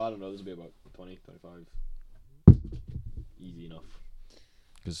I don't know, this will be about 20, 25. Easy enough.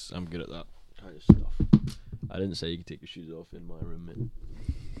 Because I'm good at that kind of stuff. I didn't say you could take your shoes off in my room, mate.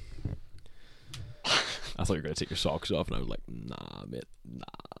 I thought you were going to take your socks off, and I was like, nah, mate,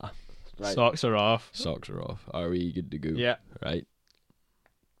 nah. Right. Socks are off. Socks are off. Are we good to go? Yeah. Right.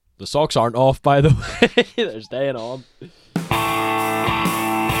 The socks aren't off, by the way. They're staying on.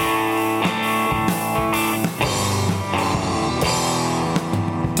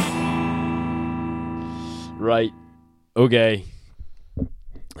 Right. Okay.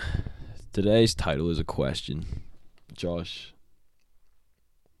 Today's title is a question. Josh.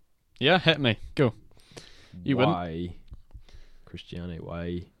 Yeah, hit me. Go. You why Christianity?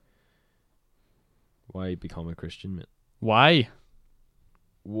 Why become a Christian, mate? Why?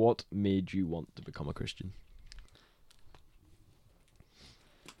 What made you want to become a Christian?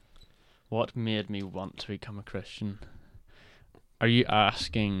 What made me want to become a Christian? Are you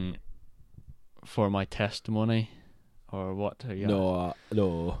asking for my testimony, or what? Are you No.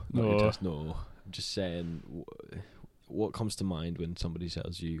 No. I'm just saying, what comes to mind when somebody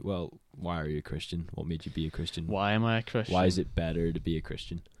tells you, well, why are you a Christian? What made you be a Christian? Why am I a Christian? Why is it better to be a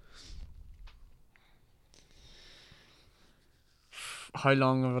Christian? How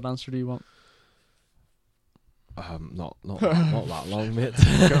long of an answer do you want? Not that long, mate.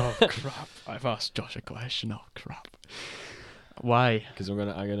 Oh crap! I've asked Josh a question. Oh crap! Why? Because I'm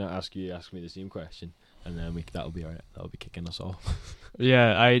gonna ask me the same question, and then that'll be alright. That'll be kicking us off.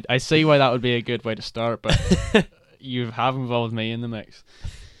 Yeah, I see why that would be a good way to start, but you have involved me in the mix.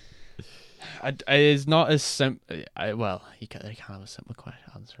 It's not as simple. Well, you can have a simple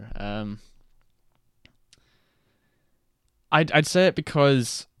answer. I'd say it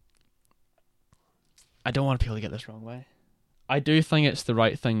because I don't want people to get this wrong way. I do think it's the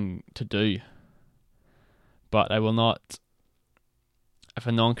right thing to do, but I will not. If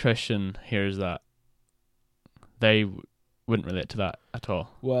a non-Christian hears that, they wouldn't relate to that at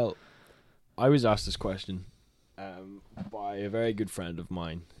all. Well, I was asked this question by a very good friend of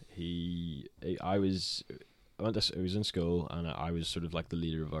mine. I was in school, and I was sort of like the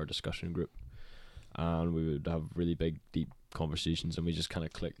leader of our discussion group, and we would have really big, deep conversations, and we just kind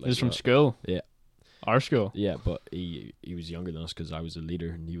of clicked. Like He's from school. Yeah. Our school. Yeah, but he was younger than us because I was a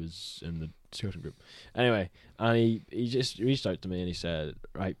leader and he was in the discussion group. Anyway, and he just reached out to me and he said,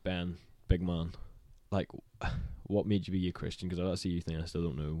 "Right, Ben, big man, like, what made you be a Christian? Because that's the youth thing I still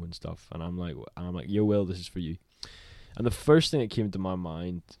don't know and stuff." And I'm like, "Yo, Will, this is for you." And the first thing that came to my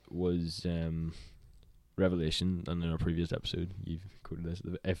mind was Revelation, and in our previous episode, you've quoted this.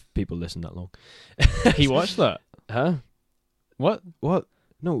 If people listen that long, He watched that. Huh? What?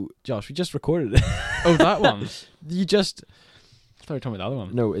 No, Josh, we just recorded it. Oh, that one. You just... I thought you told me the other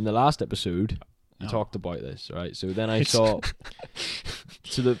one. No, in the last episode, you Oh. talked about this, right? So then I saw...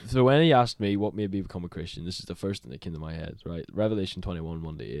 So when he asked me what made me become a Christian, this is the first thing that came to my head, right? Revelation 21,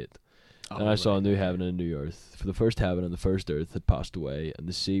 1-8. And I saw a new heaven and a new earth. For the first heaven and the first earth had passed away, and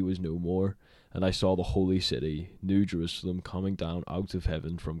the sea was no more. And I saw the holy city, New Jerusalem, coming down out of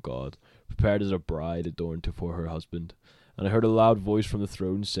heaven from God, prepared as a bride adorned for her husband. And I heard a loud voice from the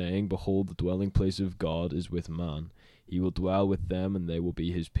throne saying, "Behold, the dwelling place of God is with man. He will dwell with them, and they will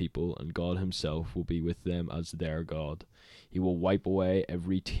be his people, and God himself will be with them as their God. He will wipe away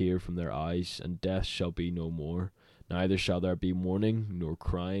every tear from their eyes, and death shall be no more. Neither shall there be mourning, nor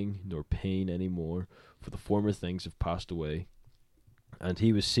crying, nor pain any more, for the former things have passed away." And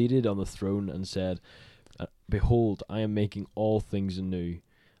he was seated on the throne and said, "Behold, I am making all things anew."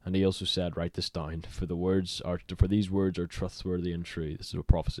 And he also said, "Write this down, for these words are trustworthy and true." This is a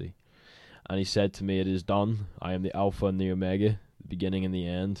prophecy. And he said to me, "It is done. I am the Alpha and the Omega, the beginning and the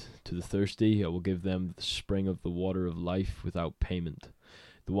end. To the thirsty I will give them the spring of the water of life without payment.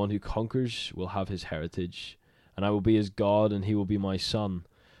 The one who conquers will have his heritage, and I will be his God, and he will be my son.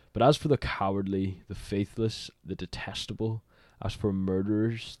 But as for the cowardly, the faithless, the detestable, as for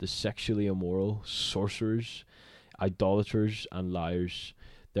murderers, the sexually immoral, sorcerers, idolaters, and liars,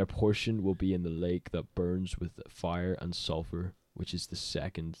 their portion will be in the lake that burns with fire and sulfur, which is the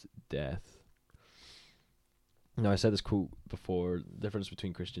second death." Now, I said this quote before. The difference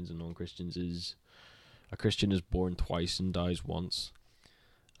between Christians and non-Christians is a Christian is born twice and dies once,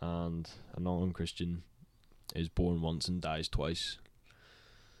 and a non-Christian is born once and dies twice.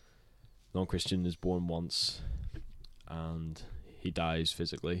 Non-Christian is born once and he dies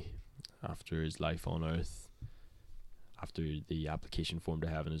physically after his life on earth, after the application form to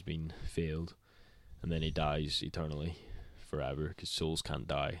heaven has been failed, and then he dies eternally, forever, because souls can't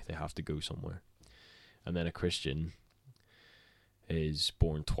die, they have to go somewhere. And then a Christian is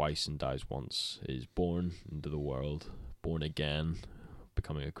born twice and dies once, is born into the world, born again,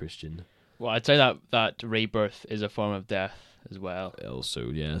 becoming a Christian. Well, I'd say that rebirth is a form of death as well.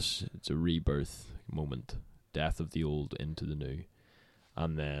 Also, yes, it's a rebirth moment. Death of the old into the new.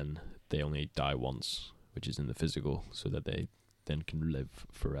 And then they only die once, which is in the physical, so that they then can live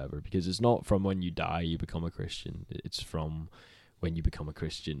forever. Because it's not from when you die you become a Christian. It's from when you become a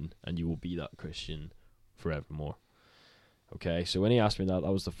Christian, and you will be that Christian forevermore. Okay, so when he asked me that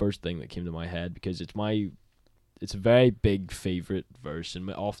was the first thing that came to my head, because it's a very big favourite verse, and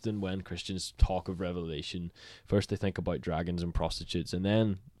often when Christians talk of Revelation, first they think about dragons and prostitutes, and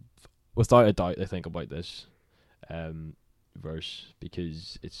then, without a doubt, they think about this verse,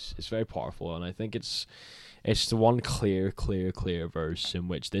 because it's very powerful, and I think it's the one clear verse in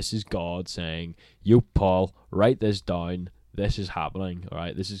which this is God saying, "You, Paul, write this down. This is happening. All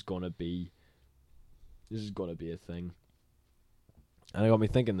right, this is gonna be a thing." And it got me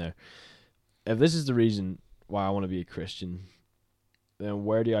thinking there. If this is the reason why I want to be a Christian, then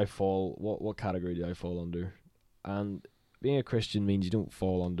where do I fall? What category do I fall under? And being a Christian means you don't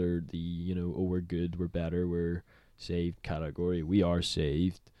fall under the, oh, we're good, we're better, we're saved category. We are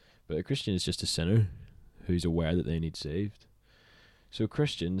saved. But a Christian is just a sinner who's aware that they need saved. So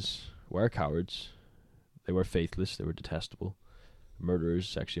Christians were cowards. They were faithless. They were detestable. Murderers,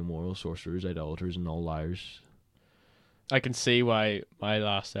 sexually immoral, sorcerers, idolaters, and all liars. I can see why my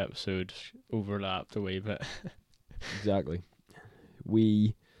last episode overlapped a wee bit. Exactly.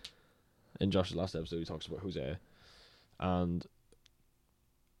 In Josh's last episode, he talks about Hosea, and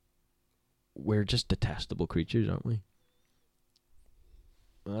we're just detestable creatures, aren't we?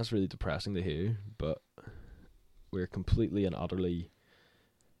 And that's really depressing to hear, but we're completely and utterly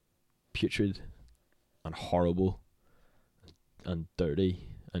putrid and horrible and dirty,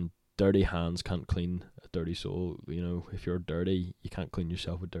 and dirty hands can't clean a dirty soul. If you're dirty, you can't clean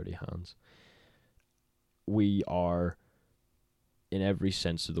yourself with dirty hands. We are, in every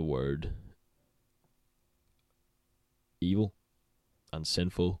sense of the word, evil and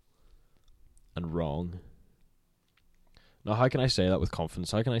sinful and wrong. Now, how can I say that with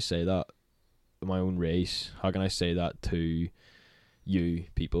confidence? How can I say that in my own race? How can I say that to you,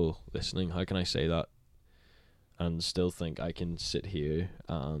 people listening? How can I say that and still think I can sit here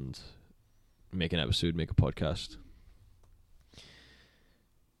and make an episode, make a podcast?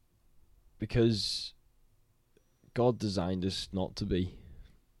 Because God designed us not to be.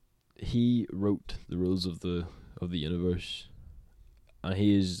 He wrote the rules of the universe, and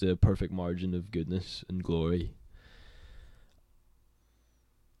He is the perfect margin of goodness and glory.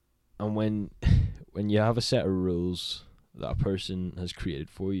 And when you have a set of rules that a person has created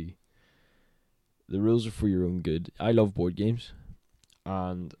for you, the rules are for your own good. I love board games,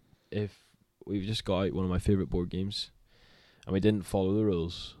 and if we've just got out one of my favourite board games, and we didn't follow the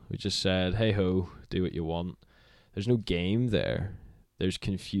rules, we just said, hey ho, do what you want, there's no game there. There's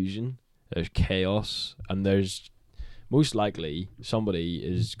confusion, there's chaos, and there's most likely somebody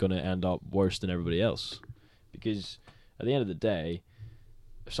is going to end up worse than everybody else. Because at the end of the day,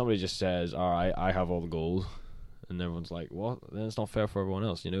 if somebody just says, alright, I have all the gold, and everyone's like, what? Then it's not fair for everyone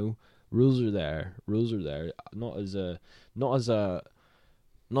else, Rules are there, not as a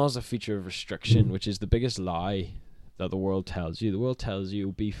feature of restriction, which is the biggest lie that the world tells you. The world tells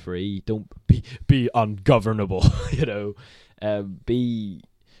you, be free, don't be ungovernable,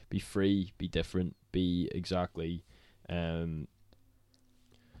 be free, be different, be exactly who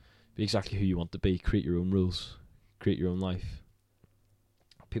you want to be, create your own rules, create your own life.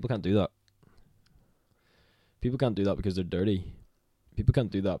 People can't do that. People can't do that because they're dirty. People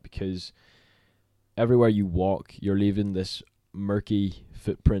can't do that because everywhere you walk, you're leaving this murky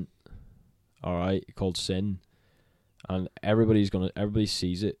footprint, alright, called sin. And everybody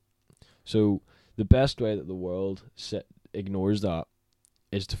sees it. So the best way that the world ignores that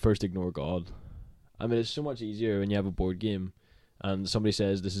is to first ignore God. I mean, it's so much easier when you have a board game and somebody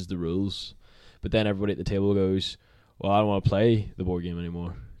says this is the rules, but then everybody at the table goes, well, I don't want to play the board game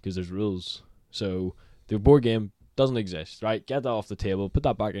anymore because there's rules. So the board game doesn't exist, right? Get that off the table, put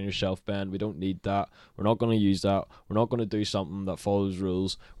that back in your shelf, Ben. We don't need that. We're not going to use that. We're not going to do something that follows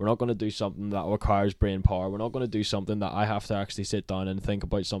rules. We're not going to do something that requires brain power. We're not going to do something that I have to actually sit down and think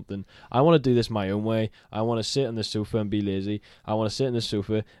about something. I want to do this my own way. I want to sit on the sofa and be lazy. I want to sit on the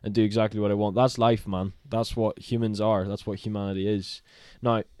sofa and do exactly what I want. That's life, man. That's what humans are. That's what humanity is.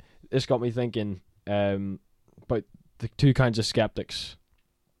 Now, this got me thinking about the two kinds of skeptics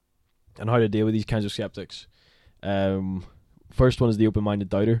and how to deal with these kinds of skeptics. First one is the open-minded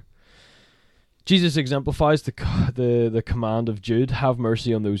doubter. Jesus exemplifies the command of Jude, have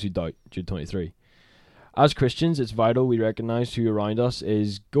mercy on those who doubt, Jude 23. As Christians, it's vital we recognize who around us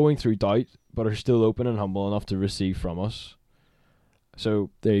is going through doubt, but are still open and humble enough to receive from us.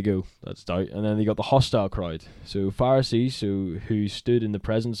 So there you go. That's doubt. And then you got the hostile crowd. So Pharisees, who stood in the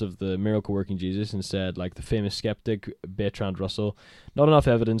presence of the miracle working Jesus and said, like the famous skeptic Bertrand Russell, not enough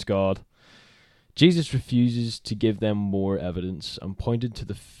evidence, God. Jesus refuses to give them more evidence and pointed to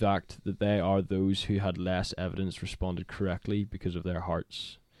the fact that they are those who had less evidence responded correctly because of their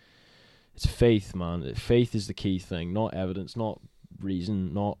hearts. It's faith, man. Faith is the key thing, not evidence, not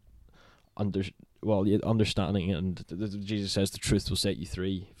reason, not understanding. And Jesus says the truth will set you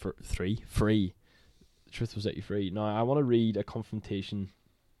free. The truth will set you free. Now, I want to read a confrontation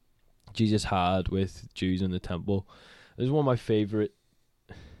Jesus had with Jews in the temple. This is one of my favorite.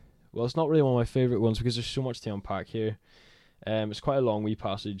 Well, it's not really one of my favorite ones because there's so much to unpack here. It's quite a long wee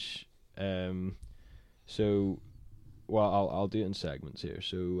passage. So, well, I'll do it in segments here.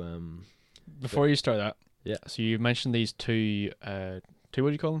 So, before you start that, yeah. So you mentioned these two what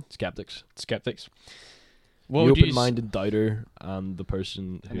do you call them? Skeptics. What the would open-minded doubter and the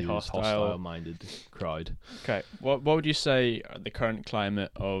person who is hostile. hostile-minded crowd. Okay, what would you say are the current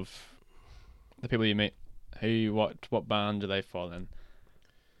climate of the people you meet? What band do they fall in?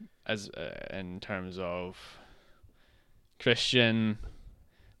 As in terms of Christian,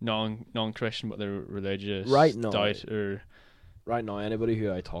 non-Christian, but they're religious. Right now, anybody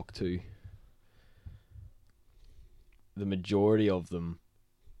who I talk to, the majority of them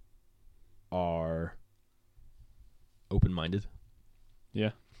are open-minded.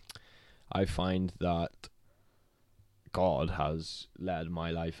 Yeah. I find that God has led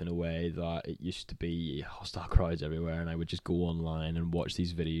my life in a way that it used to be hostile crowds everywhere, and I would just go online and watch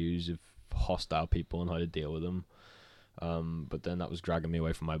these videos of hostile people and how to deal with them. But then that was dragging me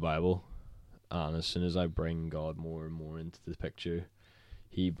away from my Bible. And as soon as I bring God more and more into the picture,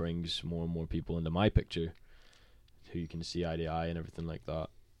 He brings more and more people into my picture who you can see eye to eye and everything like that.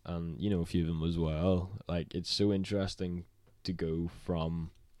 And you know a few of them as well. Like, it's so interesting to go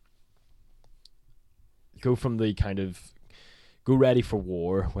from the kind of go ready for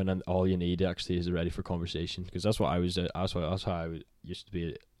war when all you need actually is ready for conversation, because that's what I was. That's how I used to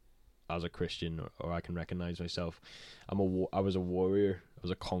be as a Christian, or I can recognize myself. I was a warrior. I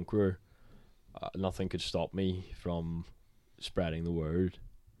was a conqueror. Nothing could stop me from spreading the word,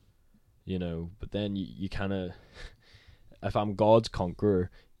 you know. But then you kind of, if I'm God's conqueror,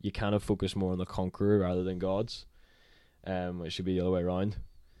 you kind of focus more on the conqueror rather than God's. It should be the other way around.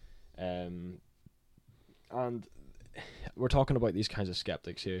 And we're talking about these kinds of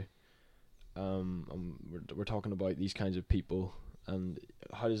skeptics here. We're talking about these kinds of people, and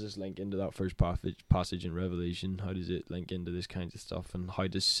how does this link into that first passage in Revelation? How does it link into this kind of stuff? And how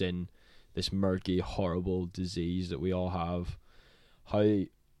does sin, this murky, horrible disease that we all have,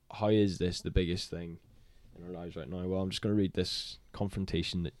 how is this the biggest thing in our lives right now? Well, I'm just going to read this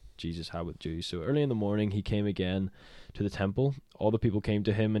confrontation that Jesus had with Jews. So early in the morning, he came again to the temple. All the people came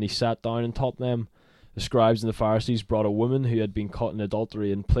to him, and he sat down and taught them. The scribes and the Pharisees brought a woman who had been caught in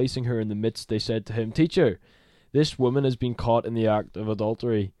adultery, and placing her in the midst, they said to him, "Teacher, this woman has been caught in the act of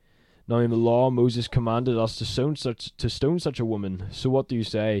adultery. Now in the law Moses commanded us to stone such a woman. So what do you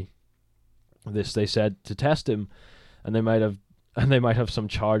say?" This they said to test him, and they might have some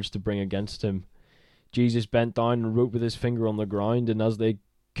charge to bring against him. Jesus bent down and wrote with his finger on the ground, and as they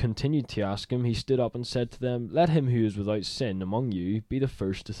continued to ask him, he stood up and said to them, "Let him who is without sin among you be the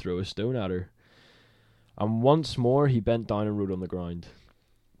first to throw a stone at her." And once more he bent down and wrote on the ground.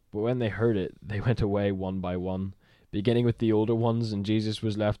 But when they heard it, they went away one by one, beginning with the older ones, and Jesus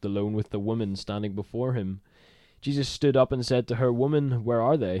was left alone with the woman standing before him. Jesus stood up and said to her, "Woman, where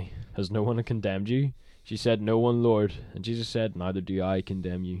are they? Has no one condemned you?" She said, "No one, Lord." And Jesus said, "Neither do I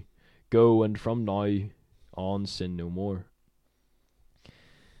condemn you. Go, and from now on sin no more."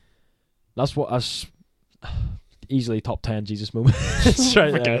 That's easily top 10 Jesus moments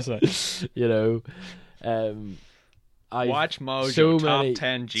right there. You know. Watch Mojo top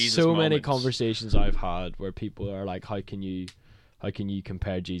 10 Jesus moments. Many conversations I've had where people are like, how can you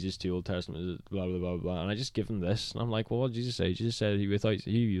compare Jesus to Old Testament, blah blah blah blah, and I just give them this, and I'm like, well, what did Jesus say? Jesus said, without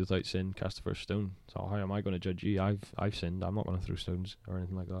sin cast the first stone. So how am I going to judge you? I've sinned. I'm not going to throw stones or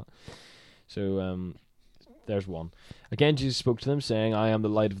anything like that. So there's one. Again Jesus spoke to them, saying, "I am the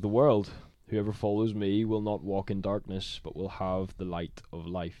light of the world. Whoever follows me will not walk in darkness, but will have the light of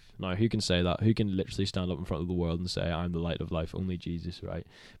life." Now, who can say that? Who can literally stand up in front of the world and say, "I'm the light of life"? Only Jesus, right?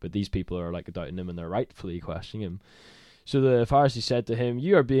 But these people are like doubting him, and they're rightfully questioning him. So the Pharisees said to him,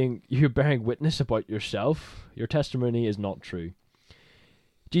 You're bearing witness about yourself. Your testimony is not true."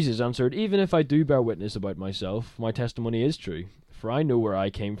 Jesus answered, "Even if I do bear witness about myself, my testimony is true. For I know where I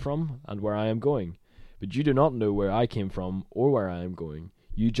came from and where I am going. But you do not know where I came from or where I am going.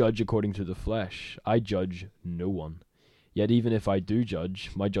 You judge according to the flesh. I judge no one. Yet even if I do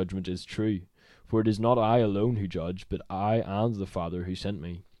judge, my judgment is true. For it is not I alone who judge, but I and the Father who sent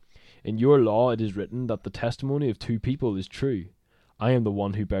me. In your law it is written that the testimony of two people is true. I am the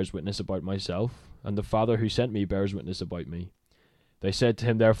one who bears witness about myself, and the Father who sent me bears witness about me. They said to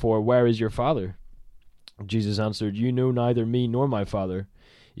him, therefore, where is your Father? Jesus answered, you know neither me nor my Father.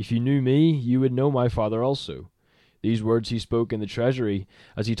 If you knew me, you would know my Father also. These words he spoke in the treasury,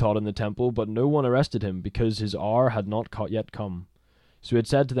 as he taught in the temple, but no one arrested him, because his hour had not yet come. So he had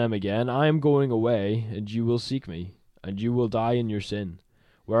said to them again, I am going away, and you will seek me, and you will die in your sin.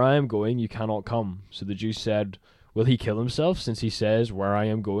 Where I am going, you cannot come. So the Jews said, will he kill himself, since he says, where I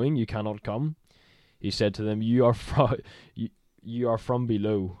am going, you cannot come? He said to them, you are from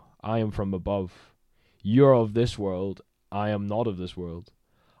below, I am from above. You are of this world, I am not of this world.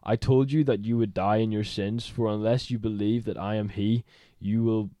 I told you that you would die in your sins, for unless you believe that I am he, you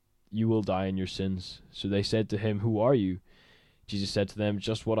will die in your sins. So they said to him, who are you? Jesus said to them,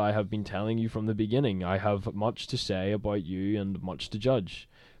 just what I have been telling you from the beginning. I have much to say about you and much to judge.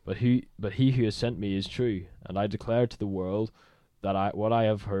 But he who has sent me is true, and I declare to the world that what I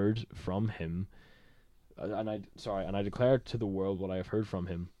have heard from him. And I declared to the world what I have heard from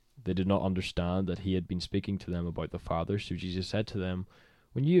him. They did not understand that he had been speaking to them about the Father. So Jesus said to them,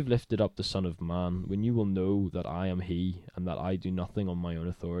 when you have lifted up the Son of Man, when you will know that I am he, and that I do nothing on my own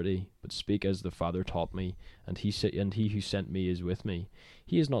authority, but speak as the Father taught me, and he who sent me is with me.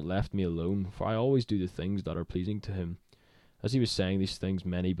 He has not left me alone, for I always do the things that are pleasing to him. As he was saying these things,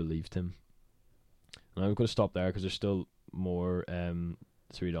 many believed him. And I'm going to stop there because there's still more to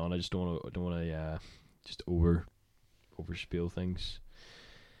read on. I just don't want to just overspiel things.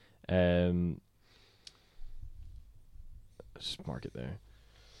 Just mark it there.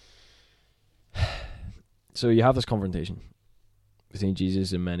 So you have this confrontation between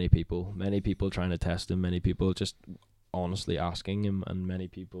Jesus and many people trying to test him, many people just honestly asking him, and many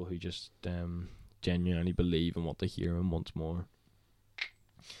people who just genuinely believe and want to hear him once more.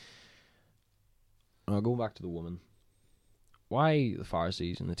 Now, going back to the woman, why the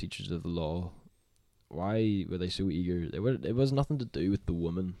Pharisees and the teachers of the law, why were they so eager? It was nothing to do with the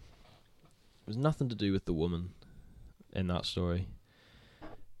woman. It was nothing to do with the woman in that story.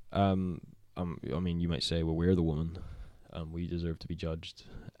 I mean, you might say, well, we're the woman, we deserve to be judged,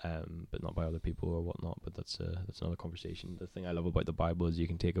 but not by other people or whatnot. But that's another conversation. The thing I love about the Bible is you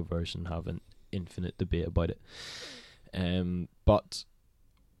can take a verse and have an infinite debate about it. But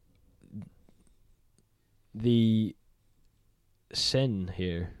the sin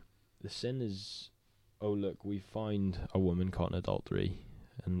here, the sin is, oh look, we find a woman caught in adultery,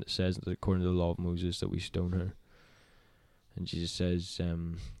 and it says that according to the law of Moses that we stone her. And Jesus says,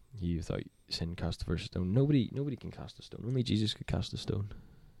 "You without sin cast the first stone." Nobody can cast a stone. Only Jesus could cast a stone.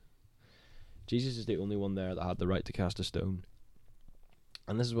 Jesus is the only one there that had the right to cast a stone.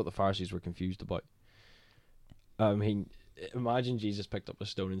 And this is what the Pharisees were confused about. I mean, imagine Jesus picked up a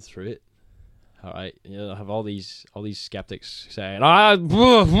stone and threw it. All right, you know, have all these skeptics saying, "Hang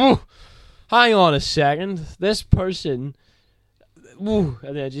on a second, this person." And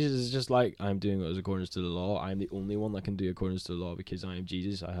then Jesus is just like, I'm doing what is according to the law. I'm the only one that can do according to the law because I am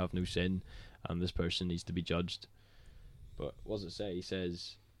Jesus. I have no sin, and this person needs to be judged. But what does it say? He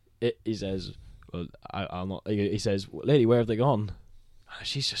says, well, I'll not. He says, lady, where have they gone? And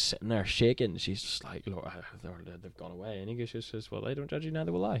she's just sitting there shaking. She's just like, Lord, they've gone away. And he just says, well, I don't judge you,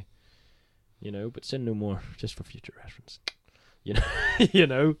 neither will I. You know, but sin no more, just for future reference. You know, you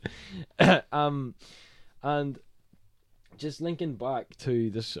know, and. Just linking back to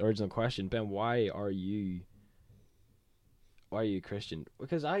this original question, Ben, why are you a Christian?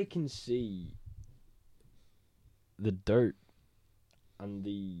 Because I can see the dirt and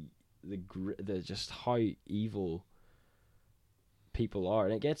the just how evil people are,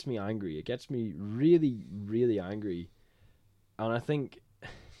 and it gets me angry. It gets me really, really angry, and I think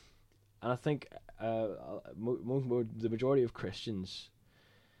the majority of Christians.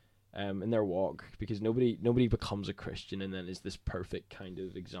 In their walk, because nobody becomes a Christian and then is this perfect kind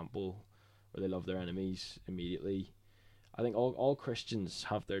of example where they love their enemies immediately. I think all Christians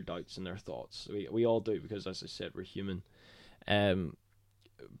have their doubts and their thoughts. We all do, because as I said, we're human. It's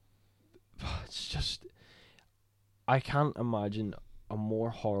just, I can't imagine a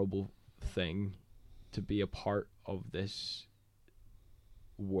more horrible thing to be a part of this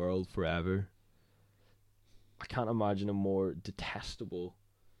world forever. I can't imagine a more detestable,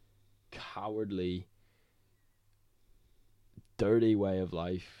 cowardly, dirty way of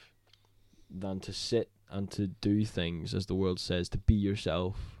life than to sit and to do things as the world says, to be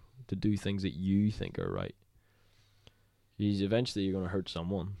yourself, to do things that you think are right. Because eventually you're going to hurt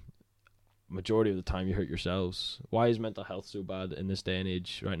someone, majority of the time you hurt yourselves. Why is mental health so bad in this day and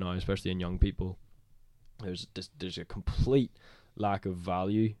age right now, especially in young people? There's a complete lack of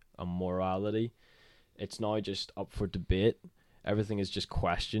value and morality. It's now just up for debate. Everything is just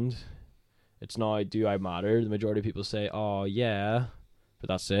questioned. It's now, do I matter? The majority of people say, oh yeah, but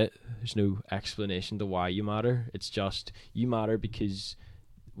that's it. There's no explanation to why you matter. It's just, you matter because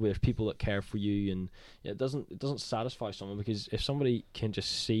there's people that care for you, and it doesn't satisfy someone, because if somebody can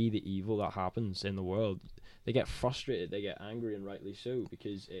just see the evil that happens in the world, they get frustrated, they get angry, and rightly so,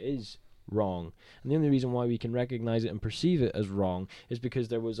 because it is wrong. And the only reason why we can recognize it and perceive it as wrong is because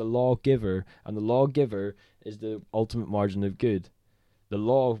there was a lawgiver, and the lawgiver is the ultimate margin of good. The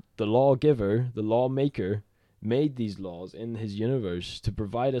lawgiver, the lawmaker, made these laws in his universe to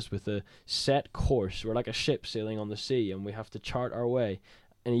provide us with a set course. We're like a ship sailing on the sea, and we have to chart our way.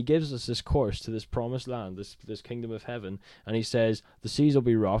 And he gives us this course to this promised land, this kingdom of heaven, and he says the seas will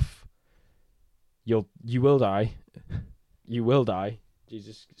be rough. You will die. You will die.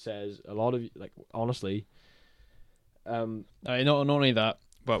 Jesus says a lot of, like, honestly. Not only that,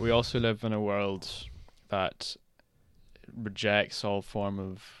 but we also live in a world that rejects all form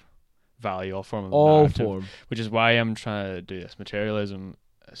of value, all form of narrative, which is why I'm trying to do this materialism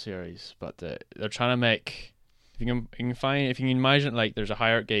series. But they're trying to make, if you can imagine, like, there's a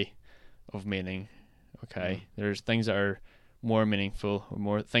hierarchy of meaning. Okay, there's things that are more meaningful, or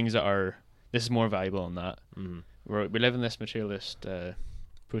more things that are, this is more valuable than that. We live in this materialist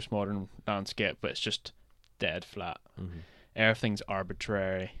postmodern landscape, but it's just dead flat. Everything's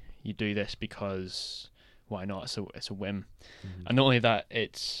arbitrary. You do this because why not? It's a whim. And not only that,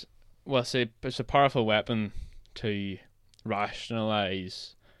 it's a powerful weapon to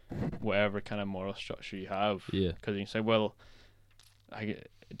rationalize whatever kind of moral structure you have. Yeah, because you can say, well, it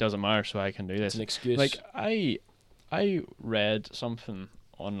doesn't matter, so I can do this. It's an excuse. Like, I read something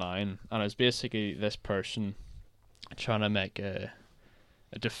online, and it's basically this person trying to make a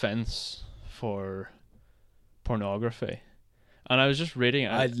defense for pornography, and I was just reading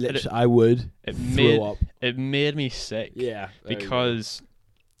it. I would. It made me sick. Yeah, because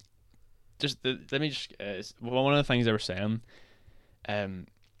let me just one of the things they were saying.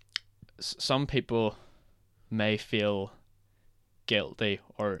 Some people may feel guilty,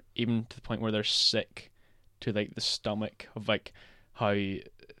 or even to the point where they're sick to, like, the stomach of, like, how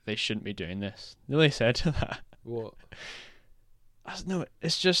they shouldn't be doing this. You know what they said to that? What? No,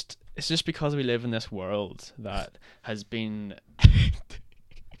 it's just because we live in this world that has been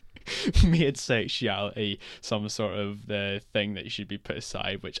made sexuality some sort of the thing that should be put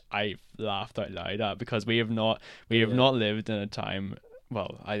aside, which I laughed out loud at, because we have not lived in a time.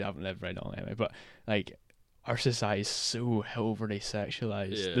 Well, I haven't lived very long anyway, but, like, our society is so overly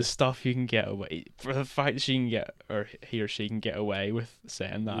sexualized. Yeah. The stuff you can get away, for the fact that she can get, or he or she can get away with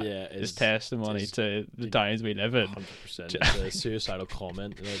saying that, is testimony to the times we live in. 100%. It's a suicidal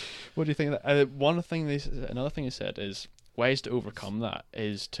comment. Like, what do you think of that? Another thing they said is ways to overcome that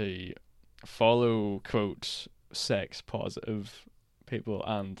is to follow, quote, sex positive people,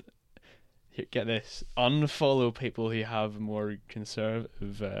 and get this, unfollow people who have a more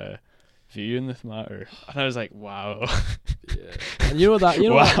conservative view in this matter. And I was like, wow. Yeah. And you know what that is? You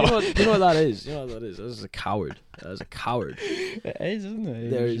know what that is? That is a coward. That is a coward. It is, isn't it?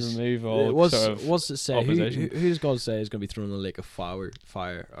 There's remove all what's it say? opposition. Who does God say is going to be thrown in the lake of fire?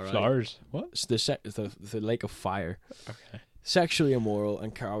 All right? Flowers. What? It's the lake of fire. Okay. Sexually immoral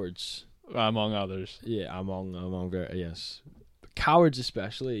and cowards, among others. Yeah, among yes, cowards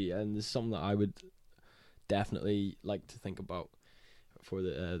especially, and this is something that I would definitely like to think about for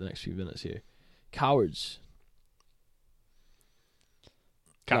the next few minutes here. Cowards.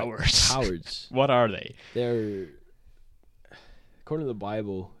 Cowards. What are they? They're, according to the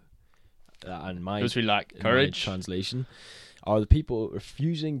Bible, and those who lack courage, translation, are the people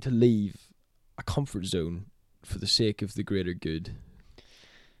refusing to leave a comfort zone for the sake of the greater good.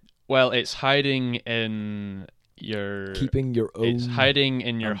 Well, it's hiding in your It's hiding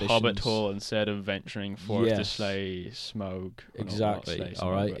in your ambitions. hobbit hole instead of venturing forth to slay Smaug. Exactly.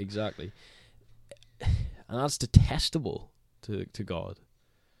 All right. Exactly. And that's detestable to God.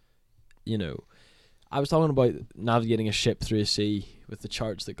 You know, I was talking about navigating a ship through a sea with the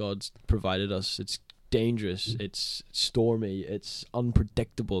charts that God's provided us. It's dangerous. It's stormy. It's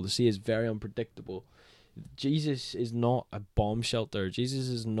unpredictable. The sea is very unpredictable. Jesus is not a bomb shelter. Jesus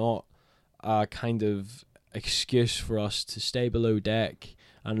is not a kind of excuse for us to stay below deck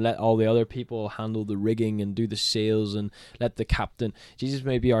and let all the other people handle the rigging and do the sails and let the captain. Jesus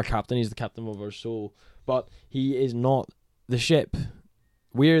may be our captain. He's the captain of our soul. But he is not the ship.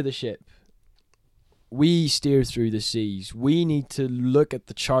 We're the ship. We steer through the seas. We need to look at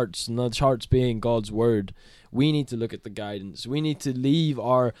the charts, and the charts being God's word. We need to look at the guidance. We need to leave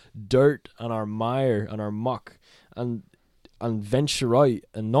our dirt and our mire and our muck and venture out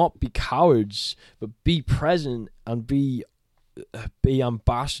and not be cowards, but be present and be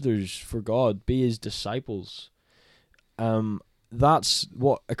ambassadors for God, be his disciples. That's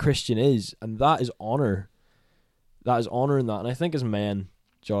what a Christian is, and that is honor. That is honor in that. And I think as men,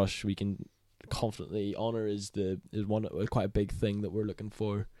 Josh, we can confidently, honor is quite a big thing that we're looking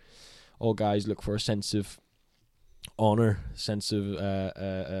for. All guys look for a sense of honor, sense of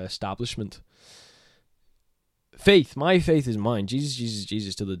establishment. Faith, my faith is mine.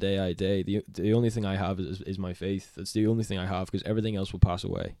 Jesus till the day I die. The only thing I have is my faith. That's the only thing I have, because everything else will pass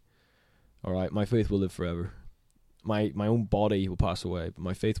away. All right, my faith will live forever. My own body will pass away, but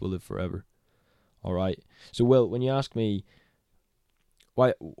my faith will live forever. All right. So, Will, when you ask me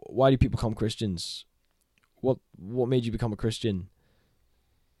why do people become Christians, what made you become a Christian?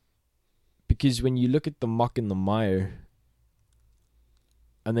 Because when you look at the muck and the mire,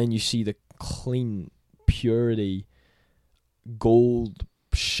 and then you see the clean purity, gold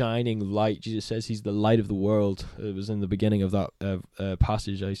shining light. Jesus says he's the light of the world. It was in the beginning of that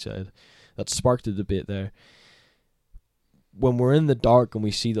passage I said. That sparked a debate there. When we're in the dark and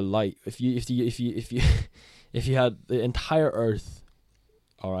we see the light, if you had the entire earth,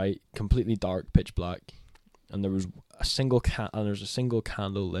 all right, completely dark, pitch black, and there was a single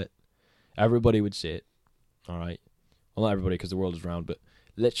candle lit, everybody would see it. All right, well, not everybody because the world is round, but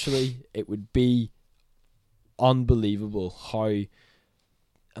literally it would be unbelievable how,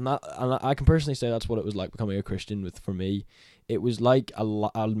 and I can personally say that's what it was like becoming a Christian. For me, it was like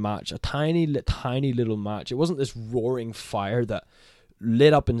a match, a tiny little match. It wasn't this roaring fire that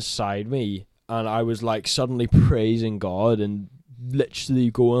lit up inside me, and I was like suddenly praising God and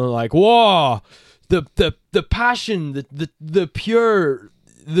literally going like, "Whoa, the passion, the pure,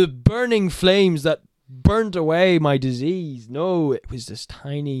 the burning flames that burnt away my disease." No, it was this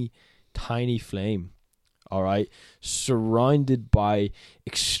tiny flame. All right, surrounded by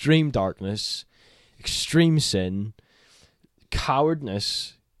extreme darkness, extreme sin,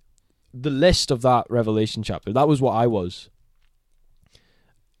 cowardness. The list of that Revelation chapter, that was what I was.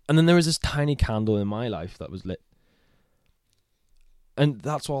 And then there was this tiny candle in my life that was lit. And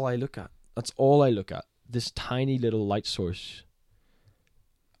that's all I look at. That's all I look at. This tiny little light source.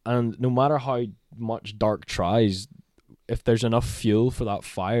 And no matter how much dark tries, if there's enough fuel for that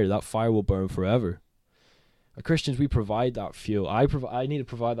fire will burn forever. As Christians, we provide that fuel. I need to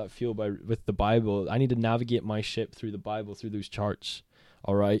provide that fuel with the Bible. I need to navigate my ship through the Bible, through those charts.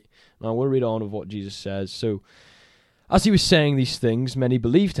 All right? Now, we'll read on of what Jesus says. So, as he was saying these things, many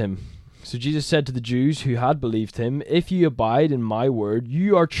believed him. So Jesus said to the Jews who had believed him, "If you abide in my word,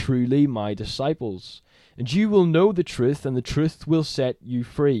 you are truly my disciples. And you will know the truth, and the truth will set you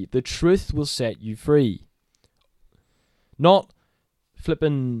free." The truth will set you free. Not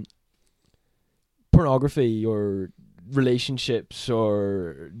flipping pornography or relationships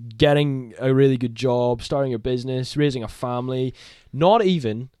or getting a really good job, starting a business, raising a family. Not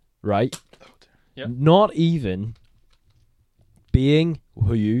even, right? Yep. Not even being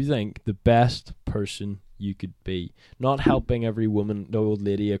who you think the best person you could be. Not helping every woman, the old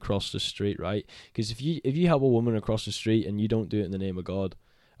lady across the street, right? Because if you help a woman across the street and you don't do it in the name of God,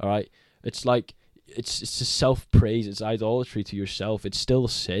 all right, it's like it's a self-praise, it's idolatry to yourself. It's still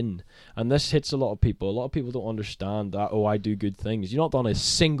sin, and this hits a lot of people. A lot of people don't understand that. Oh, I do good things. You've not done a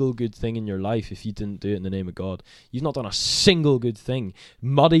single good thing in your life if you didn't do it in the name of God. You've not done a single good thing.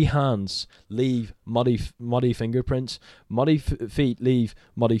 Muddy hands leave muddy fingerprints. Muddy feet leave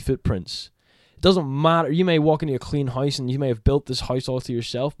muddy footprints. It doesn't matter. You may walk into a clean house and you may have built this house all to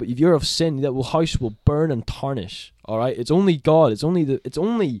yourself, but if you're of sin, that house will burn and tarnish. All right, it's only God. It's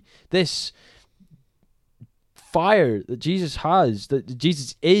only this fire that Jesus has, that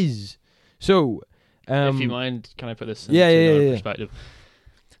Jesus is. So, if you mind, can I put this into another perspective?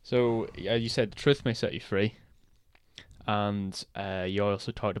 So, you said the truth may set you free, and you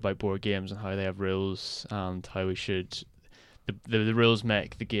also talked about board games and how they have rules and how we should the rules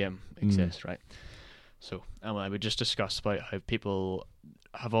make the game exist, right? So, I would just discuss about how people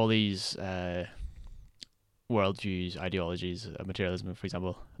have all these worldviews, ideologies, materialism, for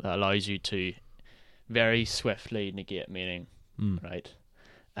example, that allows you to very swiftly negate meaning, right?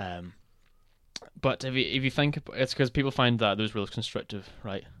 But if you think, it's because people find that those rules constrictive,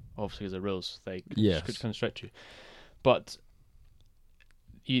 right? Obviously, as the rules, they constrict you. But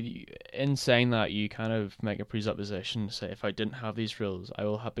in saying that, you kind of make a presupposition, say, if I didn't have these rules, I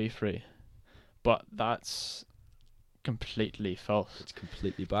will be free. But that's completely false. It's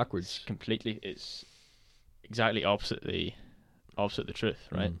completely backwards. It's exactly opposite the truth,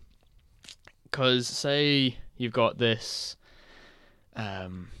 right? Mm. Because say you've got this,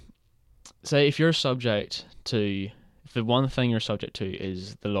 say if you're subject to, if the one thing you're subject to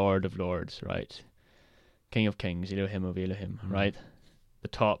is the Lord of Lords, right? King of Kings, Elohim of Elohim, right? The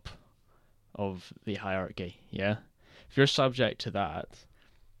top of the hierarchy, yeah? If you're subject to that,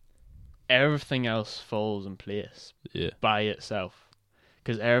 everything else falls in place by itself.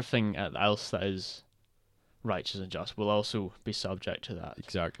 Because everything else that is righteous and just will also be subject to that.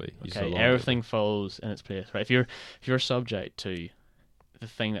 Exactly. Okay, everything falls in its place, right? If you're subject to the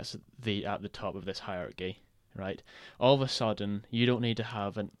thing that's at the top of this hierarchy, right? All of a sudden, you don't need to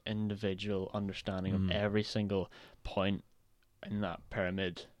have an individual understanding of every single point in that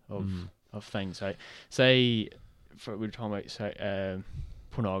pyramid of things, right? Say, we were talking about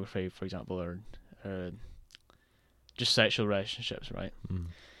pornography, for example, or just sexual relationships, right?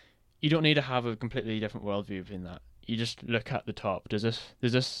 You don't need to have a completely different worldview in that. You just look at the top. Does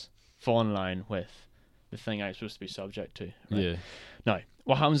this fall in line with the thing I'm supposed to be subject to? Right? Yeah. Now,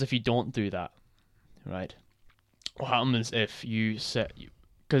 what happens if you don't do that? Right? What happens if you set,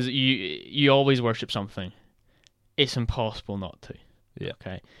 because you always worship something? It's impossible not to. Yeah.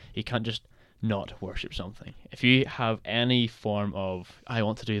 Okay. You can't just not worship something. If you have any form of I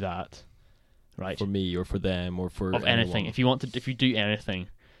want to do that, right? For me or for them or for of anything. If you do anything,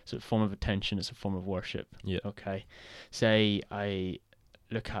 it's a form of attention. It's a form of worship. Yeah. Okay. Say I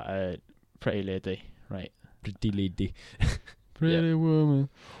look at a pretty lady, right? Pretty lady. Pretty woman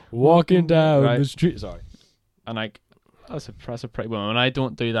walking down the street. Sorry. And that's a pretty woman. And I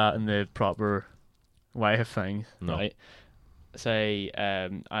don't do that in the proper way of things, right? Say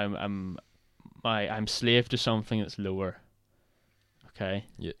I'm slave to something that's lower. Okay.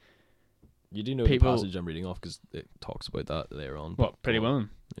 Yeah. You do know the passage I'm reading off because it talks about that later on. What, Pretty Woman?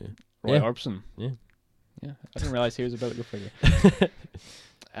 Yeah. Roy Orbison. Yeah. Yeah. I didn't realise he was about to go figure.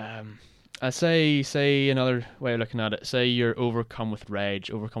 I say another way of looking at it. Say you're overcome with rage,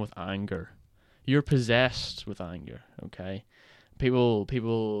 overcome with anger. You're possessed with anger. Okay. People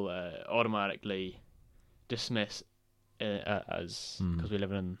automatically dismiss as, because we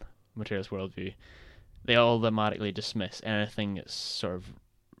live in a materialist worldview, they automatically dismiss anything that's sort of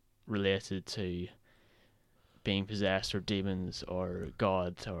related to being possessed or demons or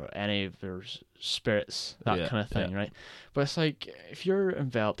God or any of their spirits, that kind of thing, right? But it's like, if you're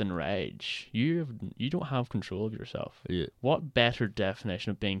enveloped in rage, you don't have control of yourself. Yeah. What better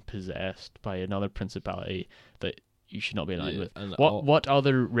definition of being possessed by another principality that you should not be aligned with? And what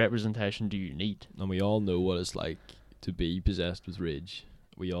other representation do you need? And we all know what it's like to be possessed with rage.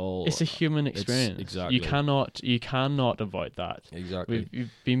 It's a human experience. Exactly. You cannot avoid that. Exactly.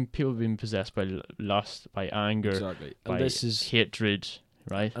 People have been possessed by lust, by anger, exactly. by hatred,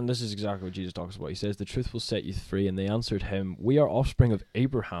 right? And this is exactly what Jesus talks about. He says, "The truth will set you free." And they answered him, "We are offspring of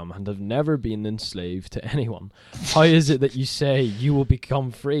Abraham and have never been enslaved to anyone. How is it that you say you will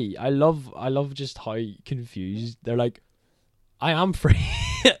become free?" I love just how confused they're like. I am free.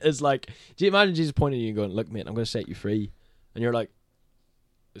 It's like, do you imagine Jesus pointing at you and going, "Look, mate, I'm going to set you free," and you're like,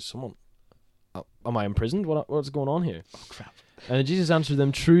 "Is someone? Am I imprisoned? What's going on here?" Oh crap! And Jesus answered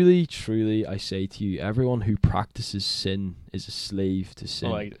them, "Truly, truly, I say to you, everyone who practices sin is a slave to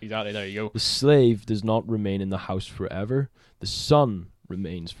sin." Oh, exactly. There you go. The slave does not remain in the house forever; the son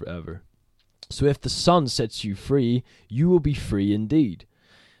remains forever. So if the Son sets you free, you will be free indeed.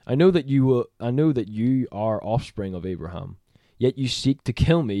 I know that you are offspring of Abraham. Yet you seek to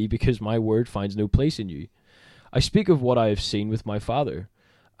kill me because my word finds no place in you. I speak of what I have seen with my father,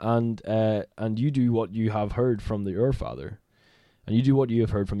 and you do what you have heard from your father. And you do what you have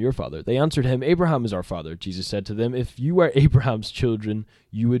heard from your father. They answered him, "Abraham is our father." Jesus said to them, "If you were Abraham's children,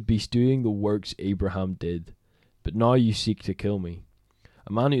 you would be doing the works Abraham did. But now you seek to kill me,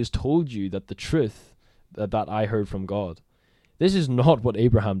 a man who has told you that the truth that I heard from God. This is not what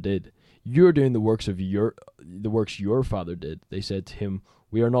Abraham did. You're doing the works your father did." They said to him,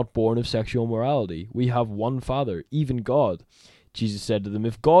 "We are not born of sexual morality. We have one Father, even God." Jesus said to them,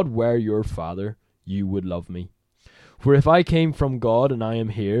 "If God were your father, you would love me. For if I came from God and I am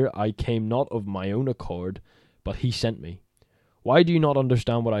here, I came not of my own accord, but he sent me. Why do you not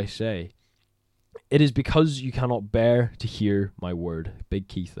understand what I say? It is because you cannot bear to hear my word." Big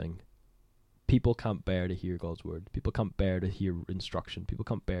key thing. People can't bear to hear God's word. People can't bear to hear instruction. People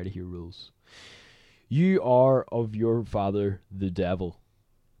can't bear to hear rules. You are of your father, the devil.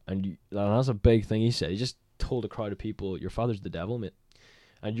 And that's a big thing he said. He just told a crowd of people, your father's the devil, mate.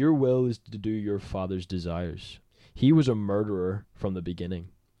 And your will is to do your father's desires. He was a murderer from the beginning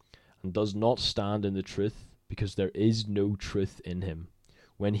and does not stand in the truth because there is no truth in him.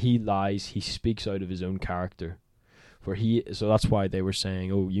 When he lies, he speaks out of his own character. So that's why they were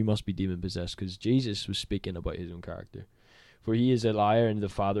saying, oh, you must be demon-possessed, because Jesus was speaking about his own character. For he is a liar and the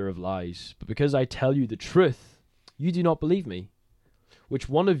father of lies. But because I tell you the truth, you do not believe me. Which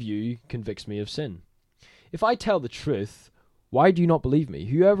one of you convicts me of sin? If I tell the truth, why do you not believe me?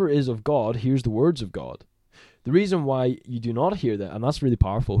 Whoever is of God hears the words of God. The reason why you do not hear that, and that's really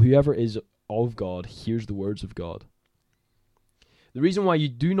powerful, whoever is of God hears the words of God. The reason why you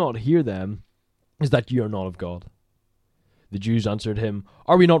do not hear them is that you are not of God. The Jews answered him,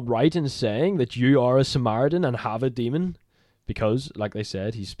 are we not right in saying that you are a Samaritan and have a demon? Because, like they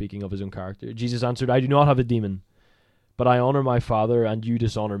said, he's speaking of his own character. Jesus answered, I do not have a demon, but I honor my Father, and you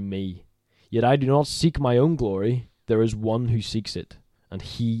dishonor me. Yet I do not seek my own glory. There is one who seeks it, and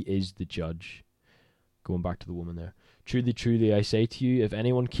he is the judge. Going back to the woman there. Truly, truly, I say to you, if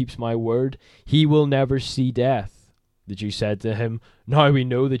anyone keeps my word, he will never see death. The Jews said to him, now we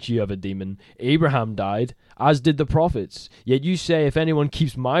know that you have a demon. Abraham died, as did the prophets. Yet you say, if anyone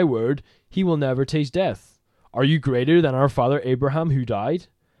keeps my word, he will never taste death. Are you greater than our father Abraham, who died?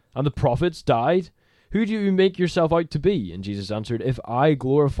 And the prophets died? Who do you make yourself out to be? And Jesus answered, if I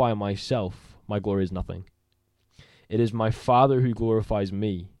glorify myself, my glory is nothing. It is my Father who glorifies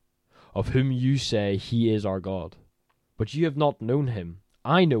me, of whom you say he is our God. But you have not known him.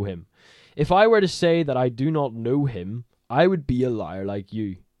 I know him. If I were to say that I do not know him, I would be a liar like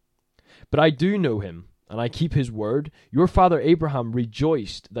you. But I do know him, and I keep his word. Your father Abraham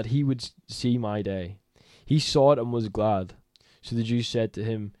rejoiced that he would see my day. He saw it and was glad. So the Jews said to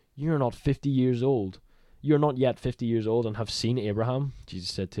him, you are not 50 years old. You are not yet 50 years old and have seen Abraham. Jesus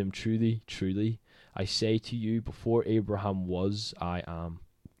said to him, truly, truly, I say to you, before Abraham was, I am.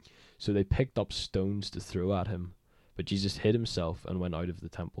 So they picked up stones to throw at him. But Jesus hid himself and went out of the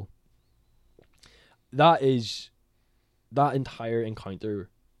temple. That entire encounter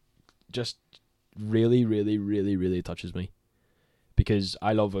just really, really, really, really touches me. Because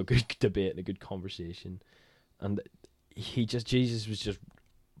I love a good debate and a good conversation. And Jesus was just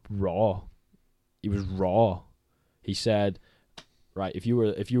raw. He was raw. He said, right, if you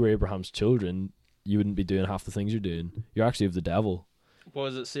were Abraham's children, you wouldn't be doing half the things you're doing. You're actually of the devil.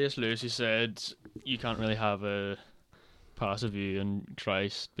 Was it C.S. Lewis who said you can't really have a passive view in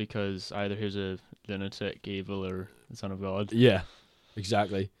Christ because either he's a lunatic, evil, or the Son of God? Yeah,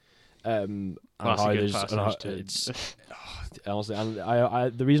 exactly. Honestly, and I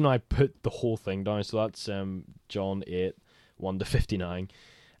the reason I put the whole thing down, so that's John 8, 1-59.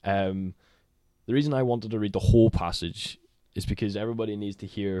 The reason I wanted to read the whole passage is because everybody needs to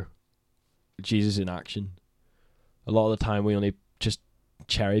hear Jesus in action. A lot of the time we only just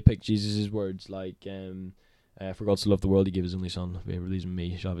cherry pick Jesus' words, like for God so loved the world he gave his only son, whoever believes in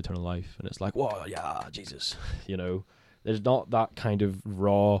me shall have eternal life, and it's like, whoa, yeah, Jesus, there's not that kind of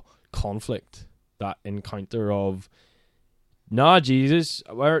raw conflict, that encounter of, nah, Jesus,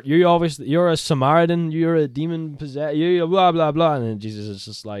 you're a Samaritan, you're a demon possessed, you blah blah blah, and then Jesus is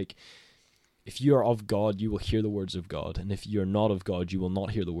just like, if you are of God, you will hear the words of God, and if you're not of God, you will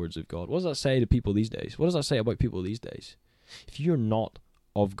not hear the words of God. What does that say to people these days? What does that say about people these days? If you're not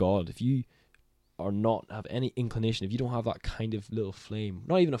of God, if you are not have any inclination, if you don't have that kind of little flame,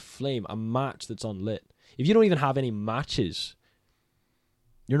 not even a flame, a match that's unlit, if you don't even have any matches,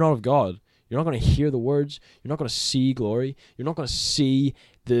 you're not of God. You're not going to hear the words. You're not going to see glory. You're not going to see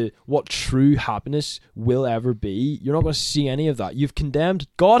what true happiness will ever be. You're not going to see any of that. You've condemned.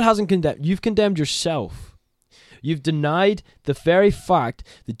 God hasn't condemned. You've condemned yourself. You've denied the very fact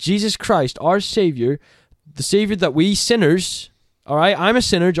that Jesus Christ, our Savior, the Savior that we sinners, all right, I'm a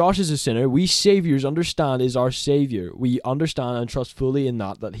sinner, Josh is a sinner, we Saviors understand is our Savior. We understand and trust fully in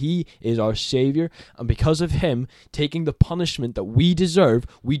that He is our Savior, and because of Him taking the punishment that we deserve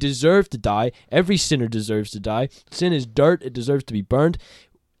to die. Every sinner deserves to die. Sin is dirt, it deserves to be burned.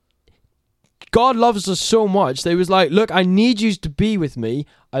 God loves us so much that He was like, look, I need you to be with me.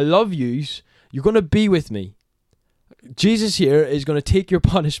 I love you. You're going to be with me. Jesus here is going to take your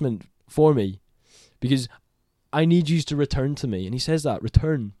punishment for me because I need you to return to me. And He says that,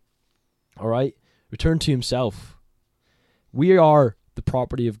 return. All right? Return to Himself. We are the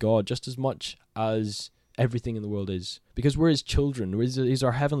property of God just as much as everything in the world is, because we're His children. He's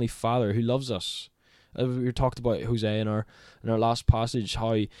our Heavenly Father who loves us. We talked about Hosea in our last passage,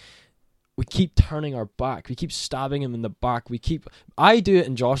 how we keep turning our back. We keep stabbing Him in the back. I do it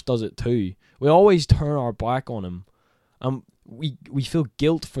and Josh does it too. We always turn our back on Him. We feel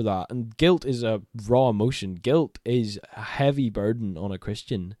guilt for that, and guilt is a raw emotion. Guilt is a heavy burden on a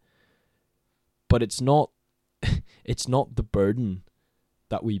Christian, but it's not the burden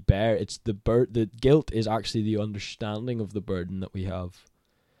that we bear. It's the guilt is actually the understanding of the burden that we have.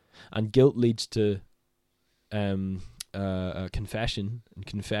 and guilt leads to confession, and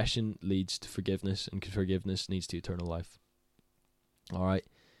confession leads to forgiveness, and forgiveness leads to eternal life. All right.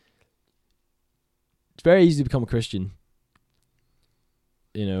 It's very easy to become a Christian.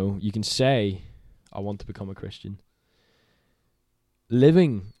 You know, you can say, I want to become a Christian.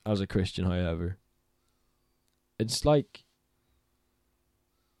 Living as a Christian, however, it's like,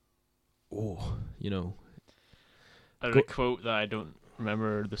 you know. I read a quote that I don't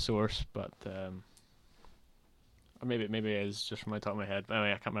remember the source, but or maybe it is just from my top of my head. But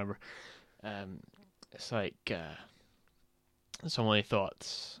anyway, I can't remember. It's like somebody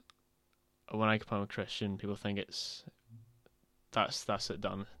thought, when I become a Christian, people think that's it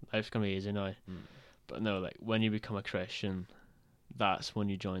done. Life's gonna be easy now. But no, like when you become a Christian, that's when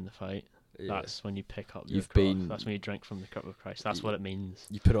you join the fight. Yeah. That's when you pick up your cross. That's when you drink from the cup of Christ. That's what it means.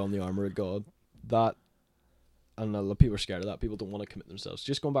 You put on the armor of God. That, and a lot of people are scared of that. People don't want to commit themselves.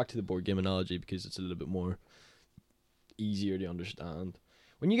 Just going back to the board game analogy, because it's a little bit more easier to understand.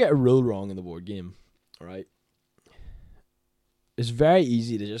 When you get a rule wrong in the board game, right, it's very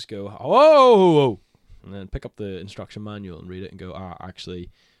easy to just go, whoa, and then pick up the instruction manual and read it and go,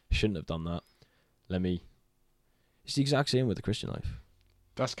 actually, I shouldn't have done that. It's the exact same with the Christian life.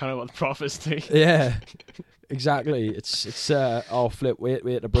 That's kind of what the prophets do. Yeah, exactly. It's flip,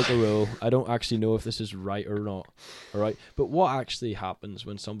 wait, I broke a rule. I don't actually know if this is right or not. All right, but what actually happens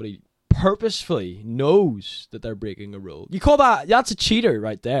when somebody purposefully knows that they're breaking a rule? You call that's a cheater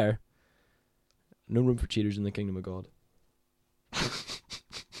right there. No room for cheaters in the kingdom of God.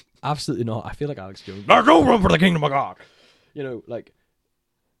 Absolutely not. I feel like Alex Jones. There's no room for the kingdom of God. You know, like,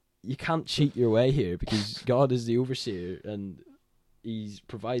 you can't cheat your way here, because God is the overseer and he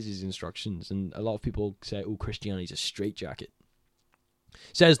provides his instructions. And a lot of people say, Christianity's a straitjacket.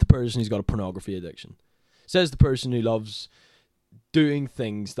 Says the person who's got a pornography addiction. Says the person who loves doing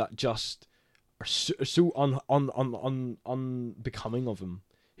things that just are so unbecoming of him.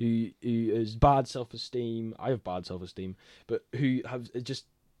 Who has bad self-esteem. I have bad self-esteem. But who have just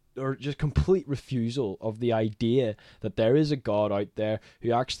complete refusal of the idea that there is a God out there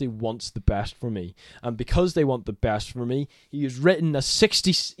who actually wants the best for me. And because they want the best for me, he's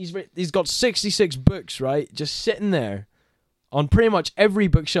got 66 books, right, just sitting there on pretty much every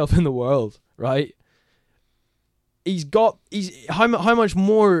bookshelf in the world, right? How much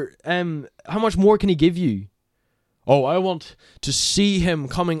more can he give you? Oh, I want to see him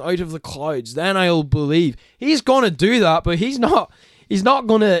coming out of the clouds, then I'll believe. He's gonna do that, but he's not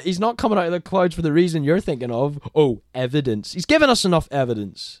coming out of the clouds for the reason you're thinking of. Evidence. He's given us enough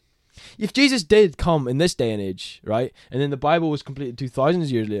evidence. If Jesus did come in this day and age, right, and then the Bible was completed 2,000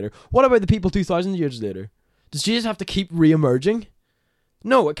 years later, what about the people 2,000 years later? Does Jesus have to keep re-emerging?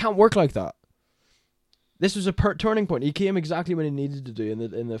 No, it can't work like that. This was a turning point. He came exactly when he needed to do in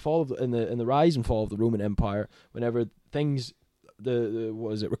the rise and fall of the Roman Empire. Whenever things,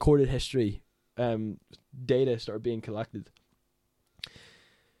 recorded history, data started being collected.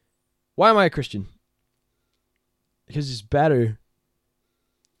 Why am I a Christian? Because it's better.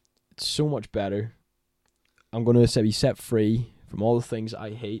 It's so much better. I'm going to be set free from all the things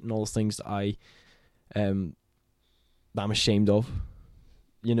I hate and all the things that I'm ashamed of.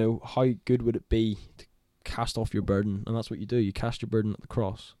 You know, how good would it be to cast off your burden? And that's what you do. You cast your burden at the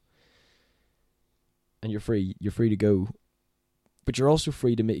cross. And you're free. You're free to go. But you're also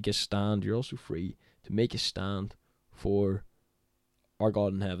free to make a stand. You're also free to make a stand for our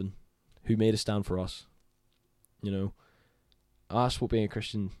God in heaven, who made a stand for us. You know, that's what being a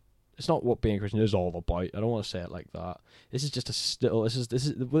Christian. It's not what being a Christian is all about. I don't want to say it like that. This is just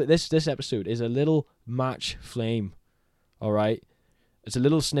this episode is a little match flame. All right, it's a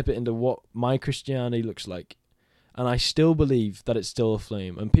little snippet into what my Christianity looks like, and I still believe that it's still a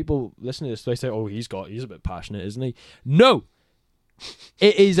flame. And people listening to this, they say, "Oh, he's a bit passionate, isn't he?" No,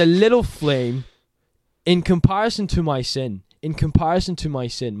 it is a little flame in comparison to my sin. In comparison to my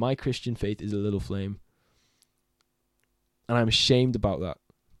sin, my Christian faith is a little flame. And I'm ashamed about that.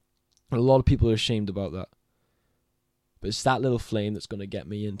 And a lot of people are ashamed about that. But it's that little flame that's going to get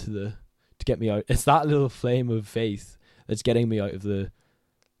me get me out. It's that little flame of faith that's getting me out of the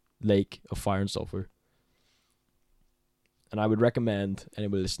lake of fire and sulfur. And I would recommend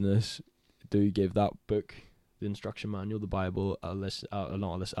anybody listening to this, do give that book, the instruction manual, the Bible, I can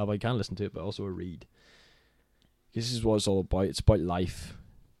listen to it, but also a read. This is what it's all about. It's about life.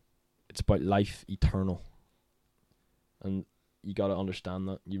 It's about life eternal. And you got to understand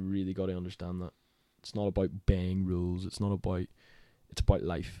that. You really got to understand that. It's not about bang rules. It's about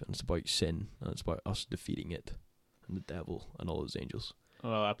life. And it's about sin. And it's about us defeating it. And the devil and all his angels.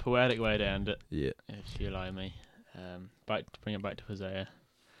 Well, a poetic way to end it. Yeah. If you allow me. To bring it back to Hosea.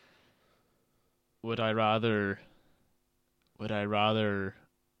 would I rather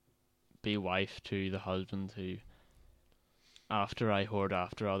be wife to the husband who, after I whored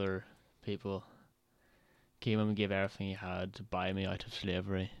after other people, came and gave everything he had to buy me out of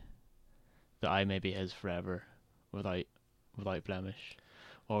slavery, that I may be his forever, without blemish?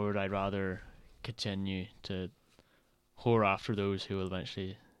 Or would I rather continue to whore after those who will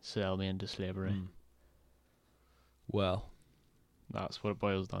eventually sell me into slavery? Well, that's what it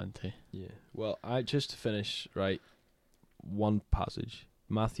boils down to. Yeah. Well, I just to finish, right, one passage,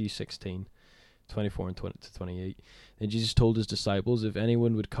 Matthew 16:24 and 20 to 28. And Jesus told his disciples, if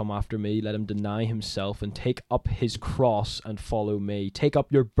anyone would come after me, let him deny himself and take up his cross and follow me. Take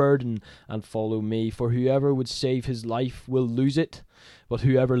up your burden and follow me. For whoever would save his life will lose it, but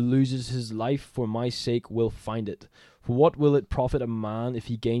whoever loses his life for my sake will find it. For what will it profit a man if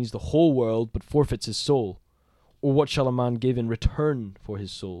he gains the whole world but forfeits his soul? Or what shall a man give in return for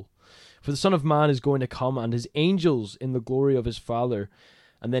his soul? For the Son of Man is going to come, and his angels in the glory of his Father,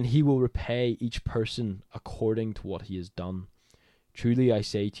 and then he will repay each person according to what he has done. Truly I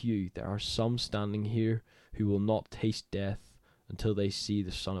say to you, there are some standing here who will not taste death until they see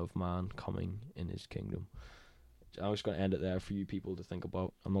the Son of Man coming in his kingdom. I'm just going to end it there for you people to think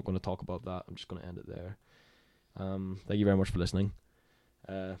about. I'm not going to talk about that. I'm just going to end it there. Thank you very much for listening.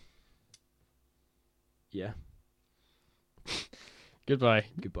 Yeah. Goodbye.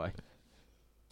 Goodbye.